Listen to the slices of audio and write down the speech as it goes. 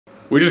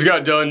We just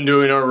got done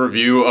doing our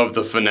review of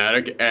The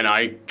Fanatic, and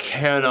I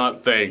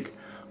cannot think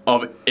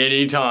of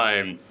any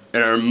time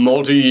in our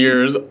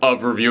multi-years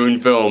of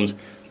reviewing films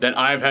that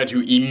I've had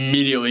to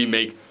immediately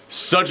make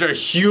such a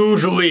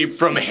huge leap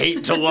from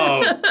hate to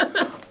love.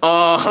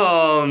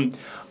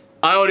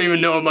 I don't even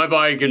know if my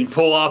body can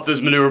pull off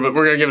this maneuver, but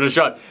we're gonna give it a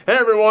shot. Hey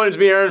everyone, it's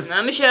me, Aaron.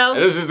 I'm Michelle.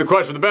 And this is the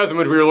Quest for the Best, in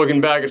which we are looking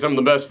back at some of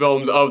the best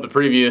films of the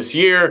previous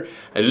year.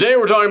 And today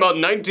we're talking about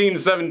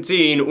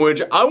 1917,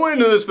 which I went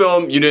into this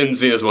film, you didn't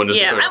see this one. Just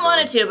yeah, I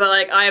wanted to, but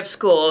like I have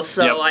school,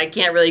 so Yep. I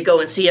can't really go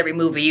and see every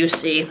movie you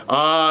see.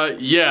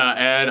 Yeah,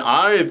 and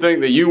I think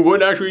that you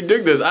would actually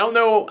dig this. I don't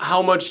know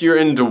how much you're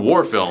into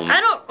war films.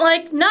 I don't,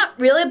 like, not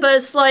really, but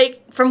it's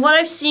like, from what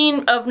I've seen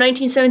of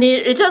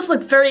 1917, it does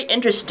look very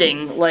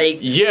interesting, like...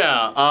 Yeah,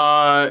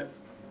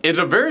 it's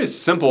a very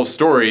simple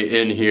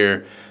story in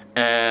here,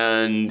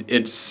 and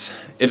it's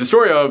a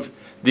story of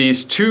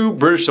these two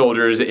British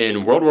soldiers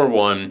in World War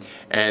I,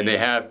 and they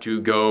have to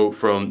go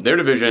from their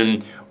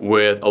division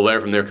with a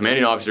letter from their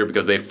commanding officer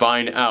because they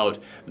find out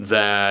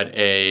that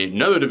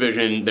another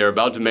division, they're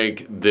about to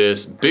make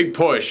this big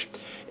push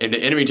into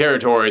enemy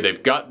territory.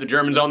 They've got the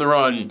Germans on the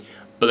run,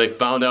 but they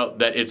found out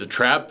that it's a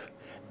trap,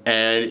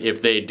 and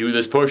if they do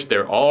this push,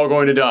 they're all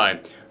going to die.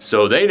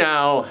 So they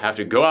now have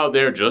to go out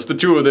there, just the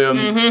two of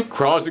them,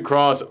 cross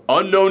across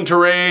unknown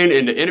terrain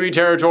into enemy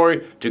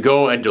territory to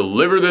go and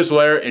deliver this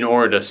letter in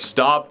order to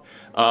stop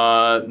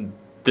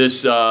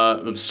these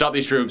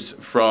troops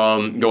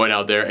from going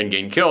out there and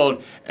getting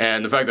killed.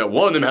 And the fact that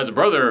one of them has a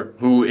brother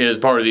who is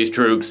part of these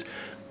troops,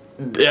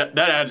 that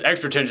adds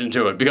extra tension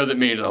to it, because it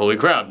means, holy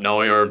crap, not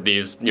only are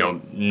these,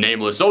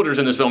 nameless soldiers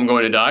in this film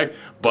going to die,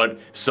 but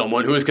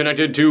someone who is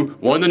connected to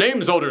one of the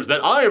named soldiers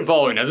that I am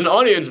following as an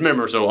audience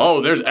member. So,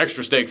 oh, there's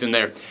extra stakes in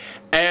there.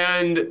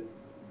 And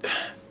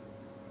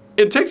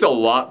it takes a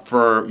lot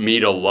for me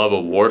to love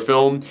a war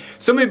film,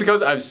 simply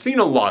because I've seen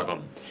a lot of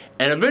them.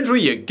 And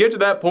eventually you get to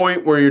that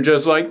point where you're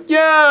just like,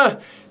 yeah,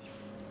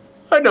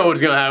 I know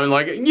what's gonna happen.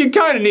 Like, you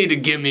kind of need to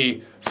give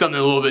me something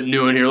a little bit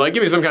new in here. Like,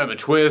 give me some kind of a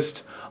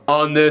twist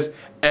on this.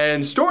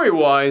 And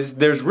story-wise,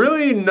 there's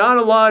really not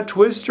a lot of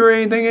twist or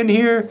anything in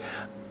here.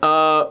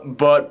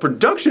 But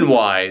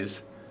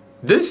production-wise,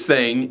 this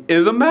thing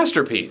is a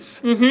masterpiece.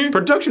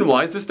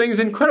 Production-wise, this thing is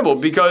incredible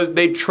because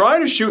they try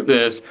to shoot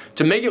this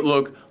to make it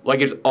look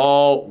like it's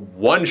all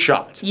one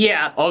shot.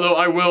 Yeah. Although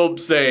I will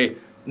say,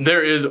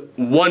 there is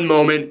one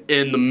moment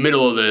in the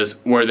middle of this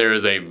where there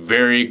is a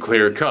very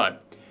clear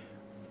cut.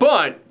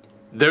 But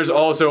there's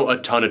also a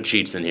ton of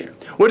cheats in here,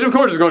 which of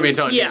course is going to be a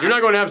ton of cheats. You're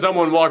not going to have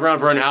someone walk around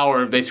for an hour,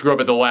 and if they screw up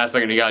at the last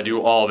second, you got to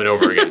do all of it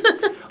over again.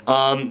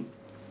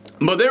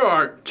 But there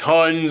are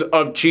tons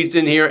of cheats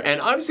in here, and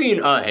I've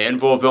seen a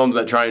handful of films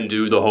that try and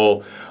do the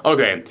whole,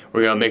 okay,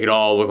 we're going to make it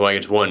all look like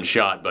it's one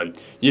shot, but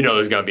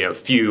there's got to be a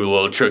few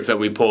little tricks that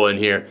we pull in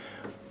here.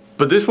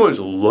 But this one's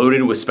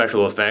loaded with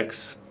special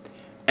effects,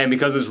 and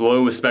because it's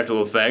loaded with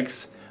special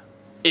effects,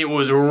 it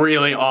was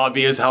really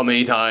obvious how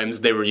many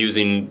times they were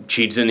using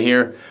cheats in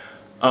here.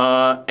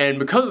 And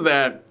because of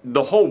that,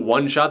 the whole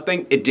one-shot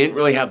thing, it didn't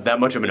really have that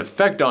much of an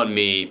effect on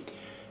me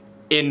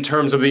in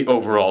terms of the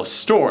overall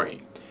story.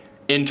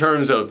 In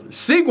terms of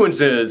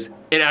sequences,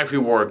 it actually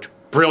worked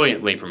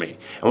brilliantly for me.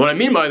 And what I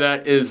mean by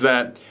that is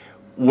that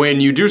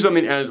when you do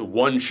something as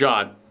one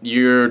shot,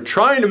 you're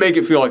trying to make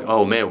it feel like,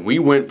 oh man, we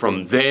went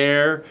from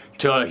there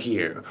to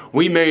here.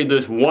 We made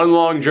this one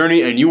long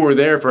journey and you were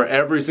there for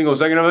every single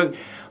second of it.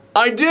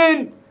 I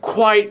didn't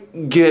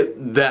quite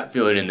get that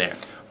feeling in there.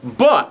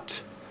 But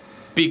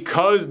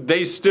because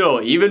they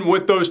still, even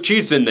with those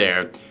cheats in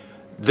there,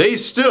 they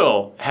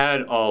still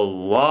had a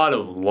lot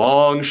of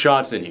long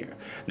shots in here.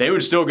 They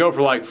would still go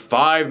for like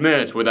 5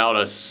 minutes without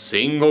a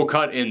single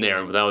cut in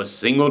there, without a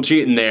single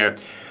cheat in there.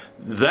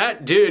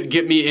 That did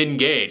get me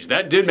engaged.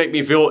 That did make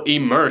me feel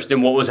immersed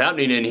in what was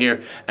happening in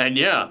here. And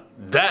yeah,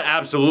 that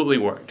absolutely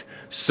worked.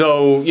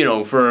 So,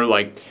 for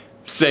like,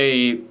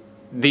 say,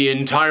 the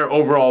entire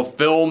overall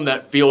film,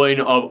 that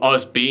feeling of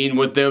us being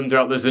with them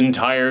throughout this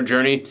entire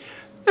journey,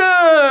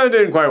 it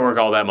didn't quite work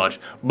all that much.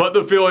 But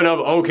the feeling of,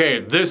 okay,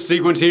 this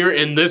sequence here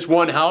in this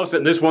one house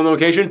at this one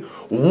location,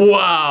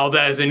 wow,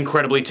 that is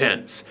incredibly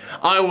tense.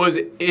 I was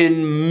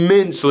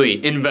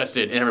immensely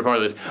invested in every part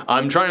of this.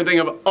 I'm trying to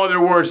think of other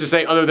words to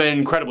say other than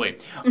incredibly.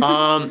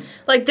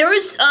 Like, there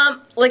was,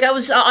 like, I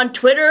was on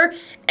Twitter,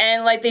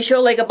 and, like, they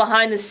show, like, a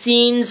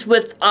behind-the-scenes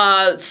with,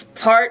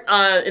 part,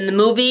 in the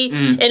movie,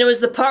 and it was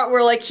the part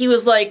where, like, he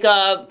was, like,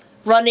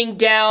 running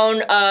down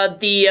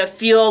the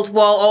field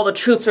while all the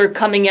troops are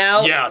coming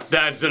out. Yeah,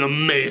 that's an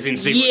amazing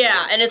sequence.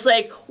 Yeah, and it's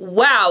like,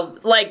 wow,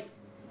 like,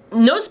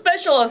 no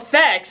special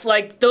effects.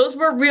 Like, those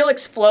were real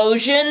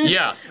explosions.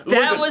 Yeah.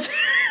 That Listen, was...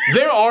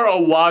 there are a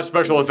lot of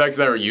special effects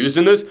that are used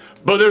in this,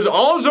 but there's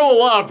also a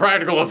lot of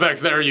practical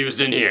effects that are used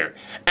in here.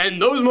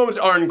 And those moments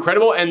are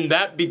incredible, and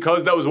that,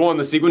 because that was one of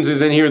the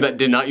sequences in here that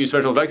did not use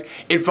special effects,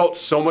 it felt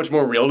so much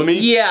more real to me.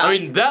 Yeah. I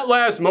mean, that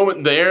last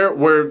moment there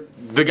where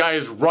the guy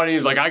is running,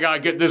 he's like, I gotta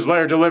get this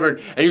letter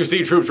delivered, and you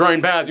see troops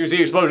running past, you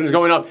see explosions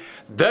going up.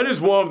 That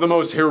is one of the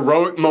most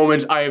heroic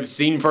moments I have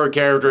seen for a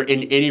character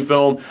in any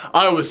film.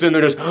 I was sitting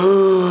there just,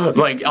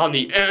 like, on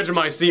the edge of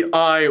my seat.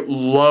 I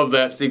love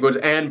that sequence,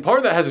 and part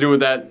of that has to do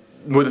with that,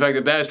 with the fact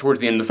that that is towards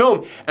the end of the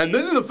film, and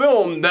this is a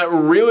film that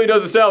really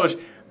does establish,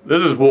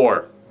 this is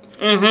war.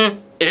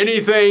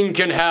 Anything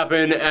can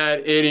happen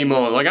at any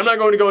moment. Like, I'm not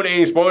going to go into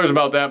any spoilers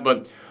about that,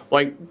 but,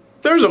 like,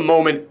 there's a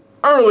moment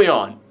early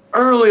on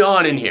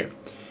in here,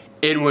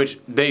 in which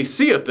they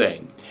see a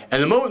thing.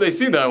 And the moment they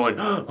see that, I went,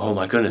 oh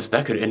my goodness,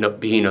 that could end up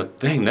being a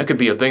thing. That could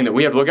be a thing that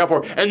we have to look out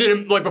for. And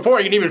then, like, before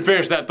I can even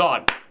finish that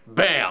thought,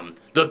 bam!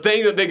 The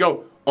thing that they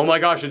go, oh my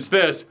gosh, it's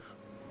this.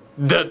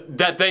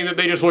 That thing that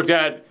they just looked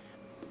at,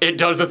 it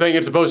does the thing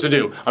it's supposed to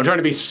do. I'm trying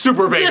to be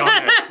super vague on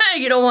this.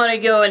 You don't want to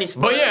go any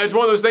spoilers. But yeah, it's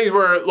one of those things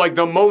where, like,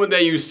 the moment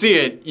that you see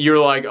it, you're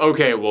like,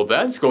 okay, well,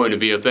 that's going to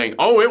be a thing.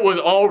 Oh, it was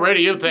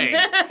already a thing.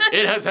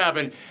 It has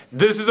happened.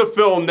 This is a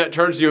film that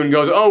turns to you and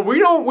goes, oh, we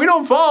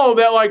don't follow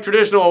that, like,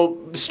 traditional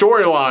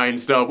storyline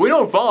stuff. We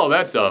don't follow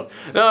that stuff.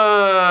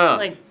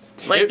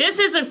 Like this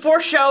isn't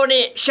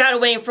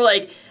foreshadowing for,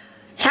 like,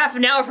 half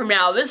an hour from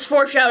now. This is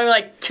foreshadowing,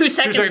 like, 2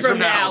 seconds from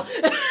now.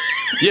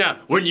 Yeah,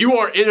 when you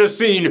are in a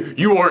scene,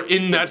 you are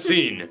in that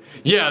scene.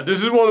 Yeah,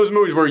 this is one of those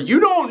movies where you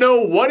don't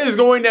know what is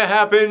going to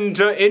happen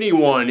to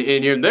anyone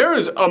in here. There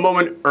is a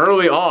moment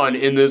early on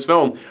in this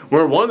film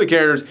where one of the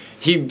characters,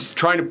 he's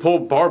trying to pull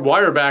barbed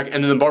wire back,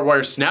 and then the barbed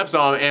wire snaps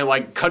on him and,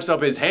 like, cuts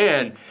up his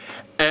hand.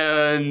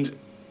 And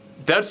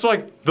that's,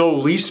 like, the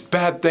least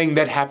bad thing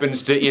that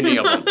happens to any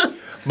of them.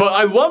 But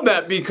I love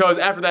that because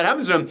after that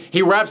happens to him,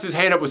 he wraps his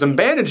hand up with some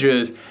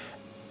bandages.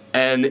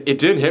 And it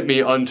didn't hit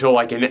me until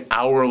like an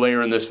hour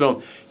later in this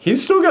film.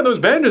 He's still got those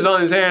bandages on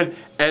his hand,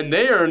 and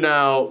they are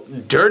now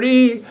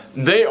dirty.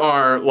 They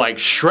are like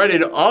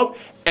shredded up,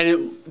 and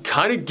it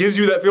kind of gives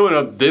you that feeling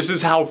of this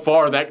is how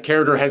far that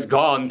character has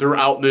gone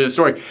throughout this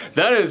story.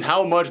 That is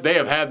how much they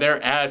have had their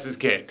asses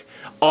kicked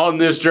on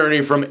this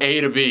journey from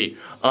A to B.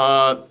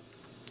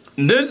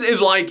 This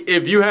is like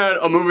if you had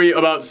a movie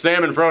about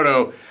Sam and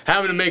Frodo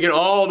having to make it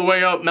all the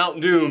way up Mount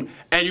Doom,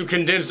 and you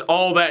condensed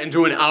all that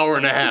into an hour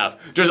and a half.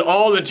 Just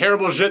all the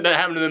terrible shit that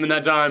happened to them in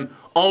that time,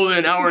 all in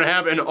an hour and a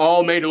half, and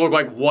all made it look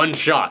like one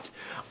shot.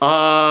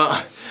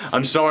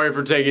 I'm sorry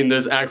for taking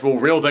this actual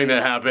real thing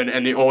that happened,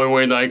 and the only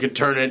way that I could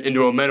turn it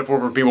into a metaphor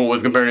for people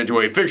was comparing it to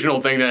a fictional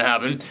thing that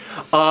happened.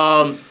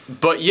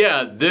 But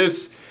yeah,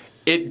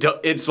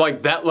 it's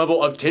like that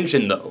level of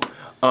tension though.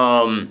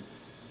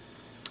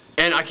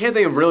 And I can't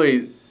think of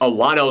really a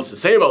lot else to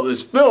say about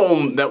this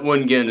film that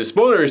wouldn't get into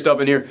spoilery stuff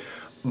in here.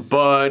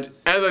 But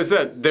as I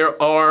said, there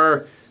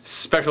are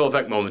special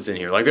effect moments in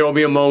here. Like there will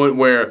be a moment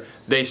where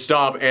they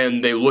stop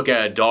and they look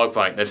at a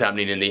dogfight that's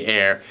happening in the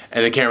air,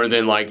 and the camera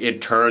then like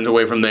it turns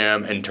away from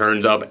them and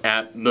turns up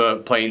at the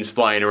planes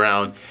flying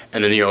around,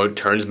 and then it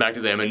turns back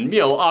to them, and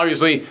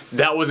obviously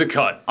that was a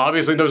cut.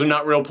 Obviously those are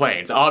not real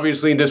planes.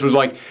 Obviously this was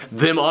like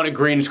them on a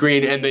green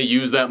screen, and they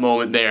used that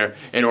moment there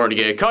in order to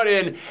get a cut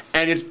in,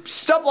 and it's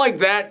stuff like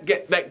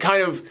that that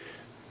kind of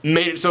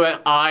made it so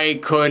that I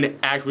could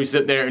actually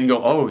sit there and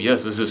go, oh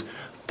yes, this is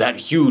that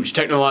huge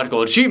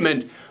technological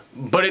achievement,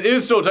 but it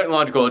is still a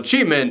technological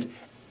achievement.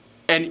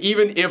 And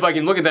even if I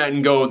can look at that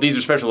and go, these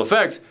are special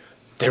effects,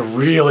 they're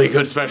really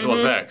good special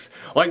effects.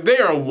 Like they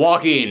are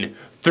walking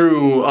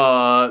through,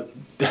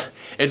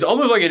 it's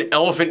almost like an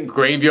elephant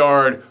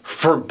graveyard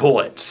for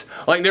bullets.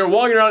 Like they're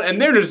walking around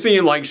and they're just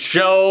seeing like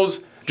shells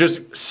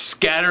just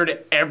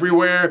scattered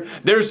everywhere.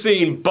 They're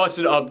seeing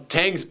busted up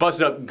tanks,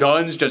 busted up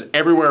guns just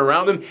everywhere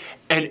around them.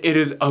 And it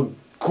is a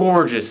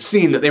gorgeous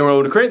scene that they were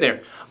able to create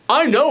there.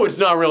 I know it's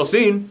not a real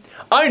scene.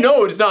 I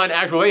know it's not an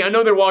actual thing. I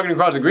know they're walking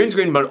across a green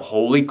screen, but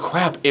holy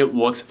crap, it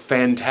looks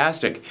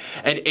fantastic.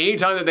 And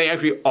anytime that they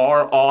actually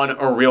are on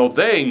a real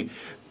thing,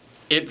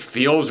 it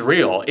feels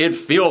real. It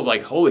feels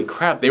like, holy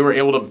crap, they were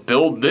able to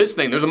build this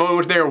thing. There's a moment in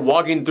which they are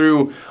walking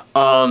through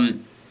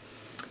an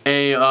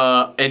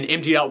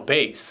emptied out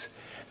base.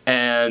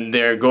 And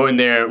they're going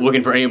there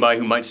looking for anybody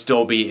who might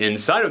still be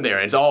inside of there.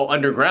 It's all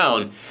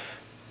underground.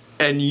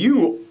 And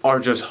you are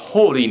just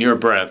holding your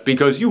breath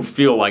because you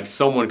feel like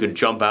someone could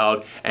jump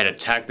out and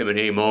attack them at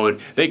any moment.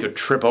 They could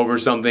trip over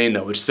something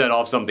that would set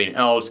off something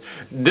else.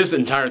 This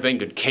entire thing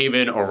could cave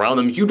in around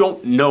them. You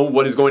don't know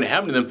what is going to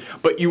happen to them,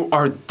 but you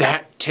are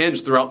that tense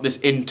throughout this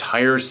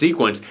entire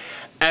sequence.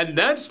 And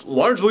that's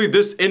largely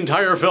this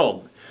entire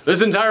film.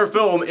 This entire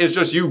film is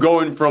just you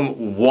going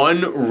from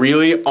one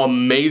really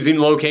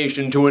amazing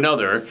location to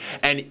another.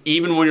 And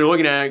even when you're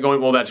looking at it going,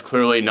 well, that's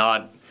clearly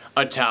not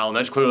a town,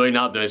 that's clearly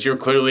not this, you're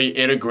clearly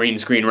in a green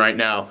screen right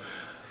now,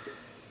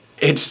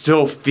 it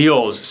still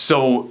feels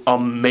so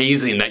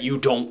amazing that you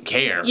don't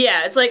care.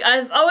 Yeah, it's like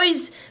I've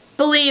always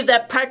believed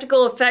that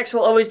practical effects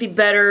will always be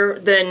better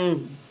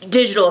than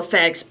digital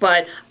effects,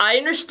 but I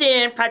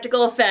understand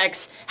practical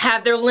effects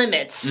have their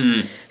limits.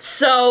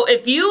 So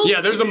if you...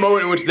 Yeah, there's a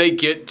moment in which they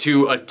get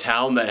to a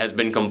town that has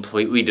been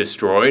completely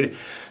destroyed.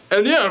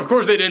 And yeah, of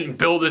course they didn't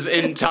build this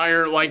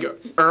entire, like,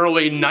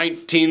 early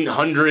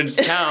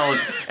 1900s town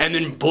and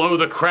then blow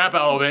the crap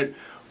out of it.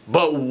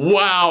 but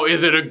wow,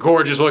 is it a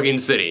gorgeous looking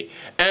city.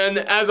 And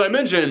as I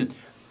mentioned,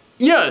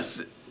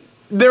 yes,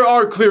 there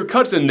are clear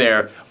cuts in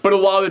there, but a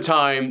lot of the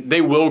time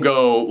they will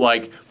go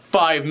like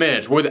 5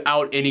 minutes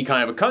without any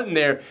kind of a cut in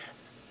there,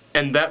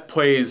 and that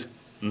plays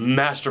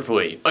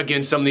masterfully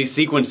against some of these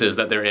sequences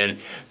that they're in,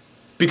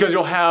 because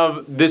you'll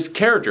have this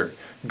character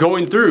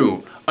going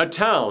through a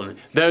town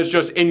that is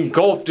just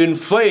engulfed in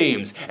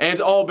flames, and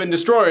it's all been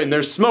destroyed, and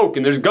there's smoke,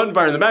 and there's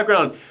gunfire in the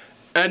background,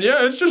 and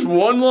yeah, it's just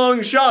one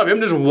long shot of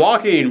him just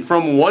walking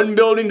from one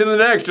building to the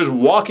next, just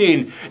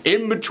walking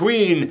in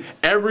between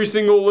every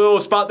single little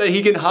spot that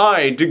he can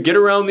hide to get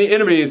around the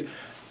enemies,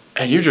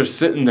 and you're just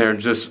sitting there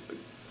just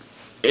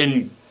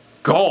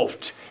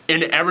engulfed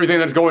in everything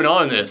that's going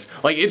on in this.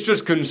 Like, it's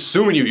just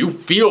consuming you. You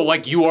feel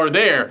like you are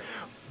there,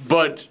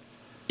 but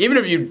even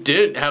if you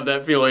didn't have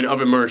that feeling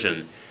of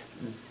immersion,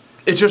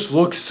 it just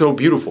looks so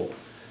beautiful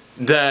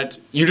that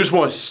you just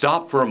want to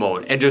stop for a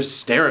moment and just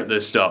stare at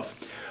this stuff.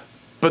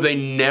 But they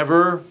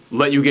never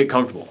let you get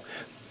comfortable.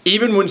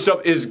 Even when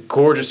stuff is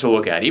gorgeous to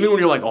look at, even when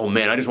you're like, oh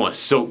man, I just want to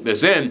soak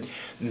this in,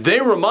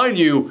 they remind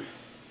you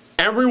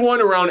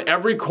everyone around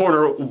every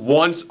corner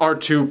wants our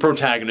two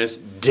protagonists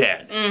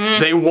dead.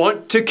 They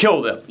want to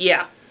kill them.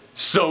 Yeah.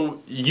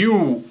 So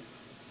you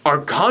are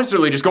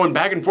constantly just going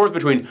back and forth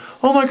between,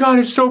 oh my god,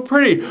 it's so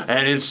pretty,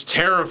 and it's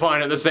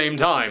terrifying at the same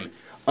time.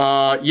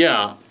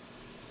 Yeah.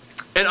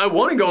 And I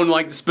want to go into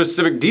like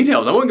specific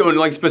details. I want to go into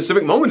like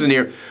specific moments in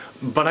here,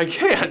 but I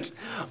can't.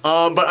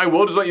 But I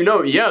will just let you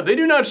know, yeah, they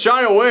do not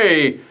shy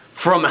away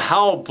from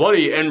how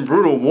bloody and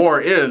brutal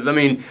war is. I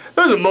mean,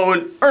 there's a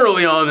moment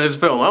early on in this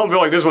film. I don't feel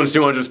like this one's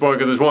too much of a spoiler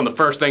because it's one of the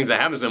first things that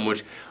happens to them,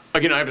 which,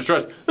 again, I have to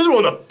stress, this is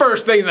one of the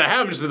first things that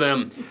happens to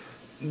them.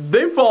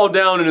 They fall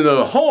down into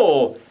the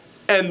hole,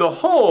 and the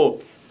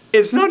hole,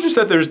 it's not just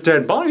that there's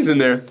dead bodies in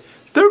there.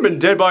 There have been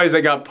dead bodies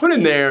that got put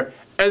in there,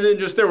 and then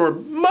just there were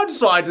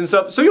mudslides and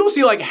stuff. So you'll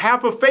see like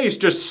half a face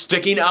just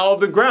sticking out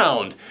of the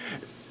ground.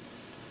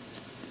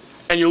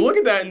 And you look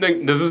at that and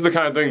think, this is the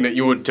kind of thing that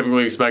you would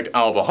typically expect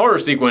out of a horror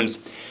sequence.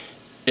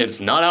 It's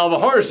not out of a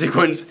horror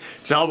sequence,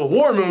 it's out of a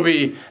war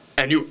movie,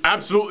 and you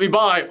absolutely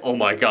buy, oh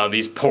my god,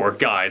 these poor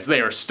guys, they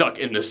are stuck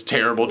in this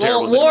terrible,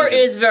 terrible situation. War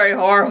is very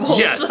horrible,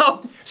 yes.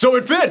 So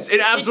it fits, it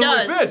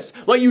absolutely fits.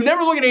 Like, you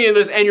never look at any of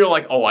this and you're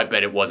like, oh, I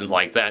bet it wasn't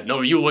like that.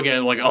 No, you look at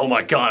it like, oh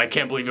my god, I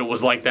can't believe it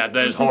was like that,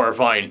 that is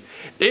horrifying.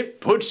 It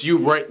puts you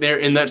right there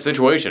in that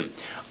situation.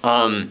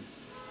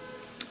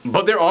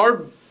 But there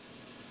are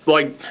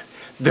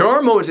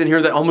moments in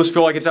here that almost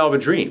feel like it's out of a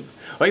dream.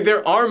 Like,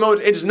 there are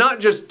moments, it's not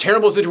just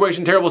terrible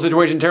situation, terrible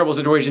situation, terrible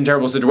situation,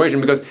 terrible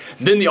situation, because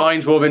then the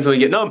audience will eventually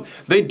get numb.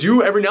 They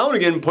do every now and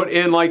again put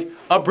in like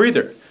a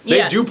breather.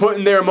 They do put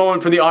in there a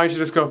moment for the audience to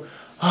just go,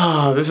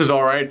 ah, this is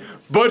all right.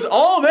 But it's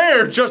all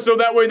there just so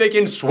that way they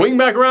can swing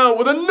back around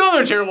with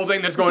another terrible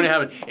thing that's going to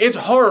happen. It's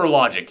horror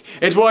logic.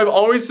 It's what I've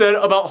always said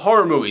about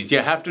horror movies. You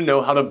have to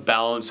know how to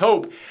balance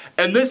hope.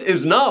 And this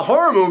is not a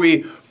horror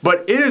movie,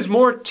 but it is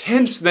more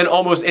tense than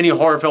almost any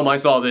horror film I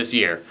saw this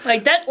year.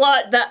 Like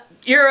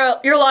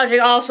your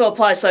logic also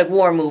applies to like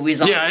war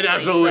movies. Honestly, yeah, it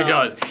absolutely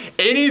does.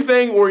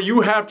 Anything where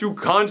you have to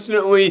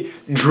constantly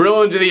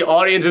drill into the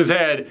audience's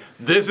head,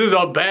 this is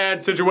a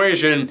bad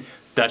situation,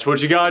 that's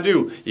what you gotta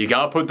do. You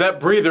gotta put that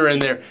breather in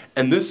there.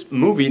 And this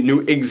movie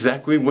knew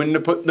exactly when to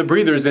put the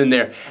breathers in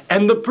there.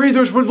 And the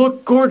breathers would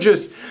look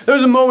gorgeous.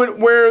 There's a moment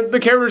where the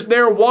characters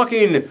there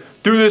walking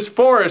through this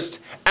forest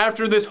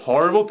after this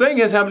horrible thing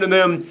has happened to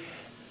them,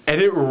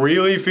 and it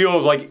really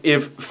feels like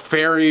if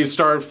fairies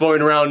started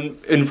floating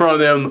around in front of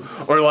them,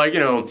 or like, you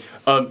know,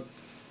 a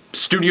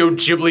Studio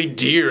Ghibli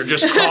deer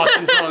just crossed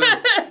in front of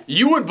them.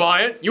 You would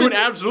buy it. You would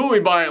absolutely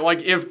buy it.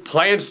 Like if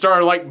plants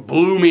started like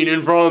blooming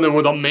in front of them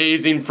with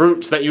amazing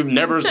fruits that you've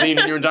never seen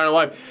in your entire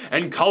life,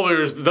 and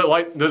colors that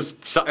like this,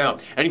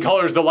 and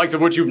colors the likes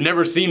of which you've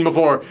never seen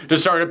before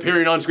just started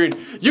appearing on screen.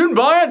 You'd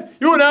buy it.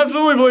 You would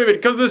absolutely believe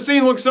it because the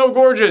scene looks so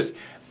gorgeous.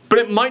 But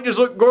it might just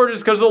look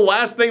gorgeous because the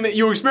last thing that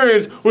you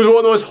experienced was one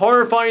of the most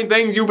horrifying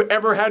things you've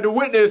ever had to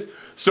witness.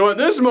 So at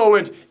this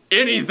moment,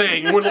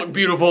 anything would look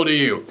beautiful to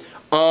you.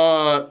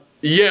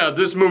 Yeah,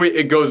 this movie,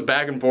 it goes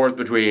back and forth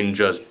between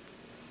just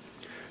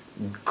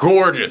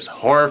gorgeous,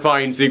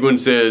 horrifying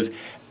sequences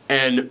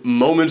and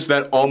moments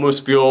that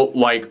almost feel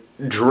like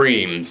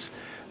dreams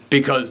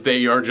because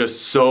they are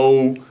just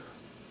so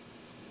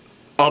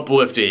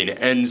uplifting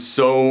and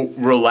so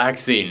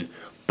relaxing.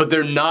 But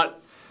they're not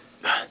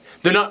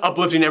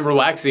uplifting and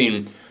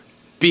relaxing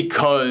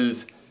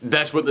because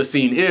that's what the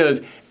scene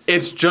is.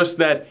 It's just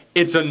that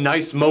it's a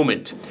nice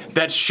moment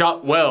that's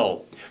shot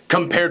well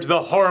compared to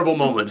the horrible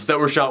moments that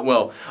were shot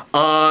well.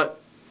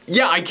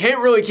 Yeah, I can't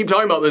really keep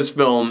talking about this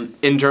film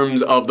in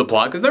terms of the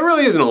plot because there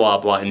really isn't a lot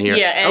of plot in here.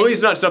 Yeah, at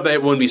least not stuff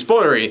that wouldn't be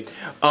spoilery.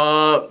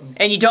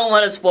 And you don't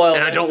want to spoil it.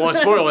 And I don't want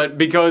to spoil it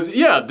because,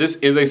 yeah, this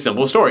is a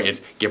simple story.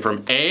 It's get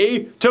from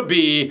A to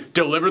B,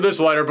 deliver this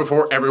letter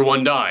before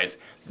everyone dies.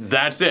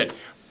 That's it.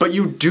 But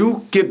you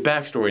do get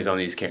backstories on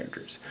these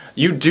characters.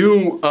 You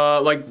do,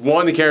 like,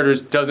 one of the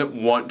characters doesn't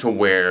want to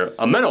wear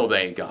a medal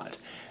they got.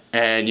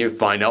 and you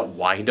find out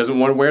why he doesn't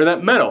want to wear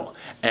that medal.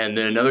 And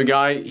then another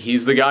guy,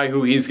 he's the guy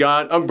who he's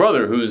got a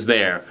brother who's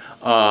there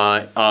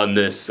on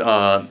this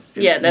that's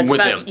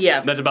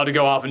about to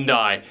go off and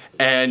die.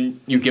 And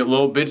you get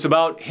little bits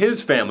about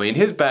his family and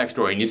his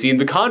backstory, and you see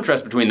the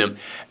contrast between them.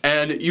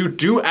 And you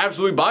do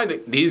absolutely buy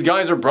that these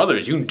guys are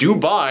brothers. You do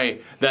buy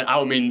that, I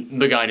don't mean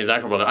the guy and his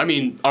actual brother, I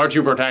mean our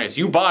two protagonists.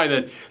 You buy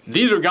that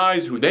these are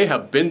guys who they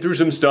have been through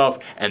some stuff,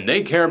 and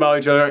they care about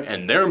each other,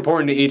 and they're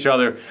important to each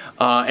other.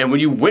 And when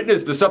you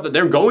witness the stuff that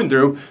they're going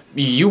through,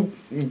 you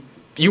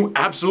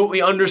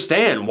absolutely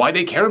understand why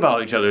they care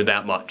about each other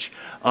that much.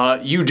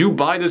 You do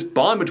buy this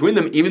bond between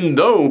them, even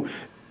though,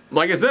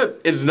 like I said,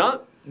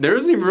 there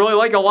isn't even really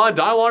like a lot of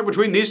dialogue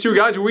between these two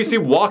guys who we see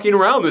walking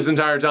around this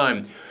entire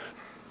time.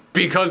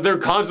 Because they're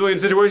constantly in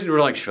situations where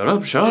we're like, shut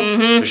up,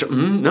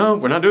 no,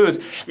 we're not doing this.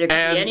 There could be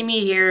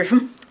enemy here.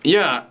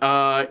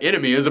 Yeah,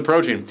 enemy is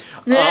approaching.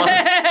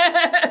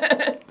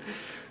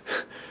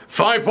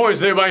 5 points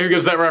to anybody who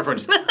gets that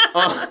reference.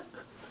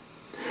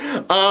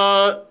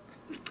 I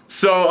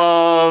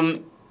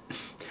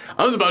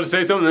was about to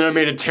say something and I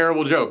made a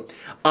terrible joke.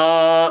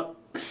 I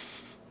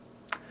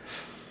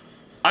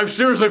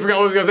seriously forgot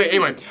what I was gonna say.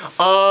 Anyway,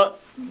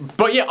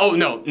 but yeah,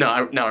 now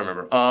I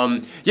remember.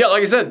 Yeah,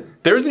 like I said,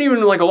 there isn't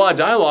even like a lot of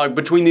dialogue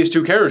between these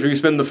two characters who you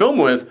spend the film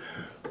with,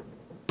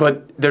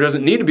 but there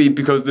doesn't need to be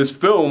because this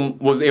film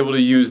was able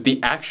to use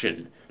the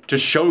action to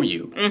show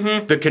you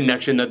the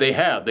connection that they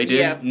have. They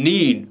didn't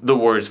need the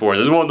words for it.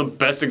 This is one of the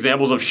best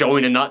examples of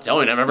showing and not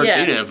telling I've ever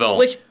seen in a film.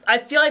 Which I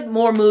feel like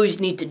more movies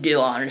need to do,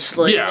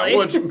 honestly.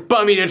 Yeah, but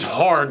I mean, it's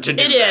hard to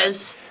do that. It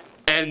is.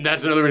 And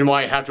that's another reason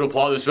why I have to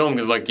applaud this film,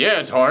 because like, yeah,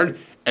 it's hard,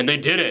 and they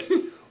did it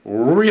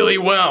really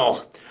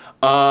well.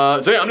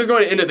 So yeah, I'm just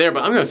going to end it there,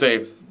 but I'm going to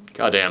say,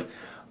 goddamn,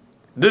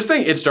 this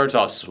thing, it starts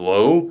off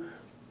slow,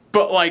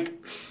 but like,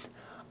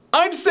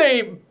 I'd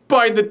say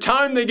by the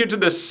time they get to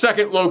the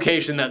second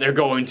location that they're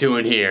going to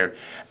in here,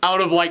 out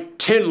of like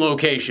 10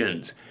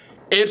 locations,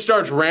 it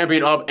starts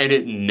ramping up and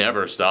it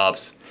never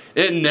stops.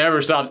 It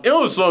never stops.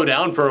 It'll slow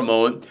down for a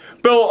moment,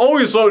 but it'll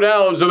always slow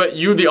down so that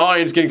you, the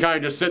audience, can kind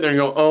of just sit there and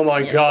go, oh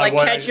my God.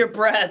 Like catch your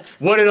breath.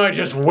 What did I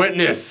just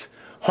witness?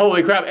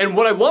 Holy crap. And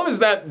what I love is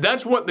that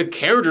that's what the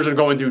characters are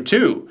going through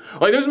too.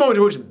 Like there's moments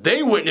in which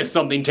they witness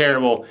something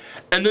terrible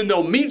and then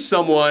they'll meet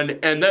someone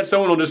and that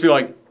someone will just be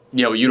like,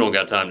 yo, you don't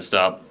got time to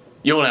stop.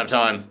 You don't have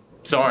time.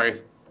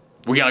 Sorry.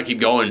 We gotta keep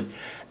going.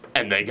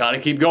 And they gotta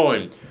keep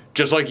going.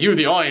 Just like you,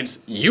 the audience,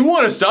 you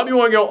want to stop, you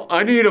want to go,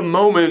 I need a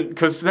moment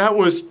because that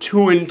was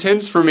too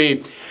intense for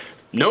me.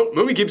 Nope,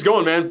 movie keeps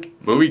going, man.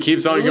 Movie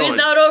keeps on going. Movie's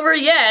not over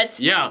yet.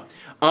 Yeah.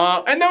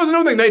 And that was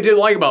another thing they did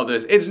like about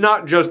this. It's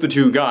not just the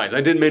two guys.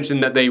 I did mention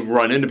that they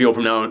run into people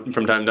from time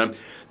to time.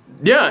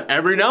 Yeah,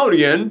 every now and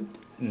again,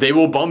 they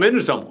will bump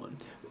into someone.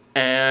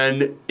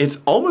 And it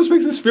almost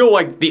makes this feel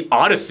like the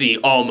Odyssey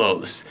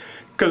almost.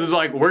 Because it's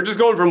like, we're just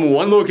going from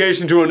one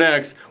location to the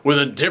next with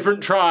a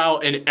different trial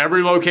in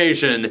every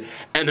location,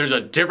 and there's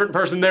a different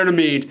person there to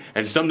meet,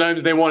 and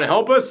sometimes they want to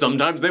help us,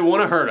 sometimes they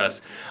want to hurt us.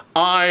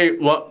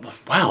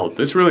 Wow,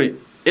 this really,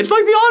 it's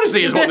like the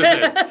Odyssey is what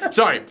this is.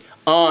 Sorry.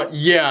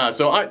 Yeah,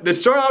 so it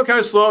started out kind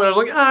of slow, and I was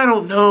like, I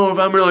don't know if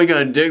I'm really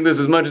going to dig this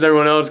as much as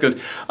everyone else, because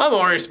I'm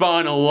already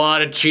spotting a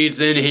lot of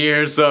cheats in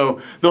here, so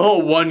the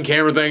whole one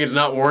camera thing is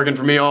not working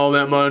for me all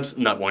that much.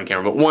 Not one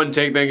camera, but one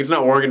take thing, it's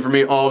not working for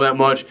me all that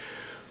much.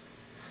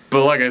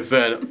 But like I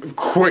said,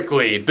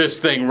 quickly, this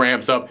thing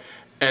ramps up.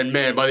 And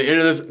man, by the end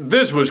of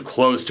this was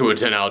close to a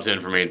 10 out of 10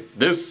 for me.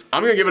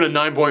 I'm going to give it a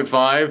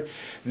 9.5.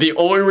 The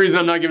only reason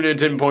I'm not giving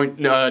it a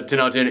 10 out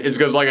of 10 is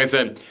because, like I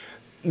said,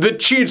 the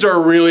cheats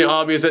are really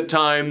obvious at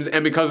times.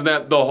 And because of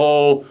that, the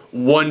whole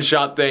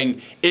one-shot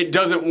thing, it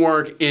doesn't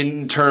work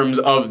in terms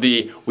of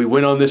we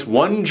went on this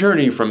one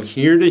journey from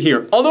here to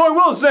here. Although I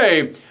will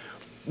say,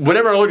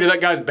 whenever I looked at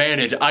that guy's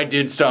bandage, I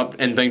did stop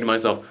and think to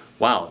myself,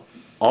 wow,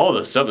 all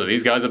the stuff that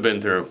these guys have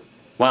been through.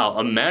 Wow,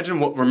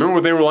 remember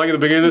what they were like at the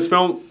beginning of this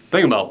film?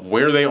 Think about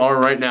where they are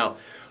right now.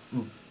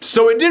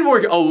 So it did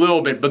work a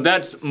little bit, but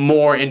that's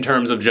more in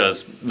terms of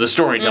just the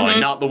storytelling,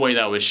 not the way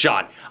that was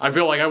shot. I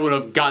feel like I would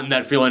have gotten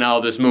that feeling out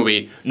of this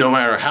movie no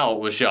matter how it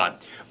was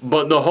shot.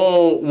 But the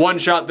whole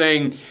one-shot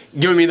thing,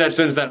 giving me that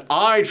sense that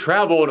I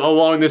traveled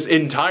along this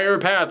entire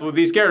path with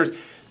these characters,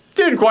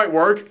 didn't quite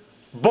work.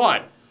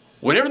 But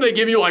whenever they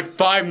give you like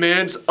 5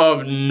 minutes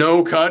of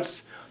no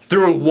cuts,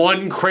 through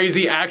one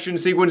crazy action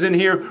sequence in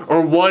here, or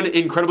one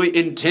incredibly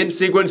intense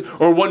sequence,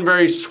 or one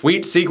very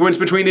sweet sequence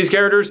between these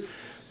characters,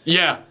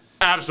 yeah,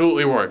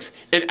 absolutely works.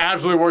 It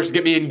absolutely works to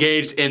get me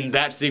engaged in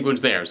that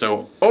sequence there.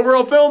 So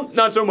overall film,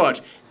 not so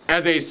much.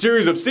 As a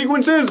series of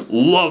sequences,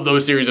 love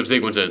those series of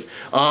sequences.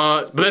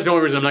 But that's the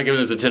only reason I'm not giving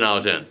this a 10 out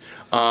of 10.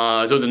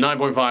 So it's a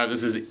 9.5.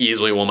 This is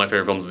easily one of my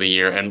favorite films of the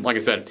year. And like I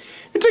said,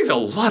 it takes a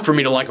lot for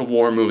me to like a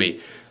war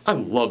movie. I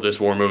love this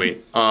war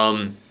movie.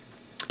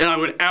 And I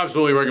would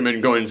absolutely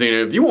recommend going and seeing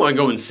it. If you want to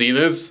go and see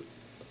this,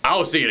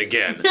 I'll see it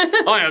again.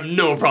 I have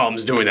no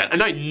problems doing that.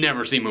 And I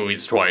never see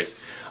movies twice.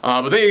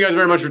 But thank you guys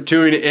very much for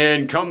tuning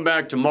in. Come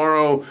back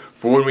tomorrow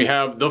for when we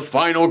have the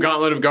final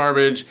Gauntlet of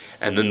Garbage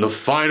and then the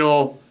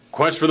final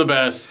Quest for the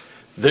Best.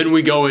 Then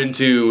we go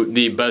into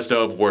the best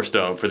of, worst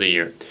of for the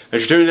year.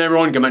 Thanks for tuning in,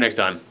 everyone. Come back next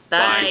time.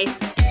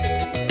 Bye.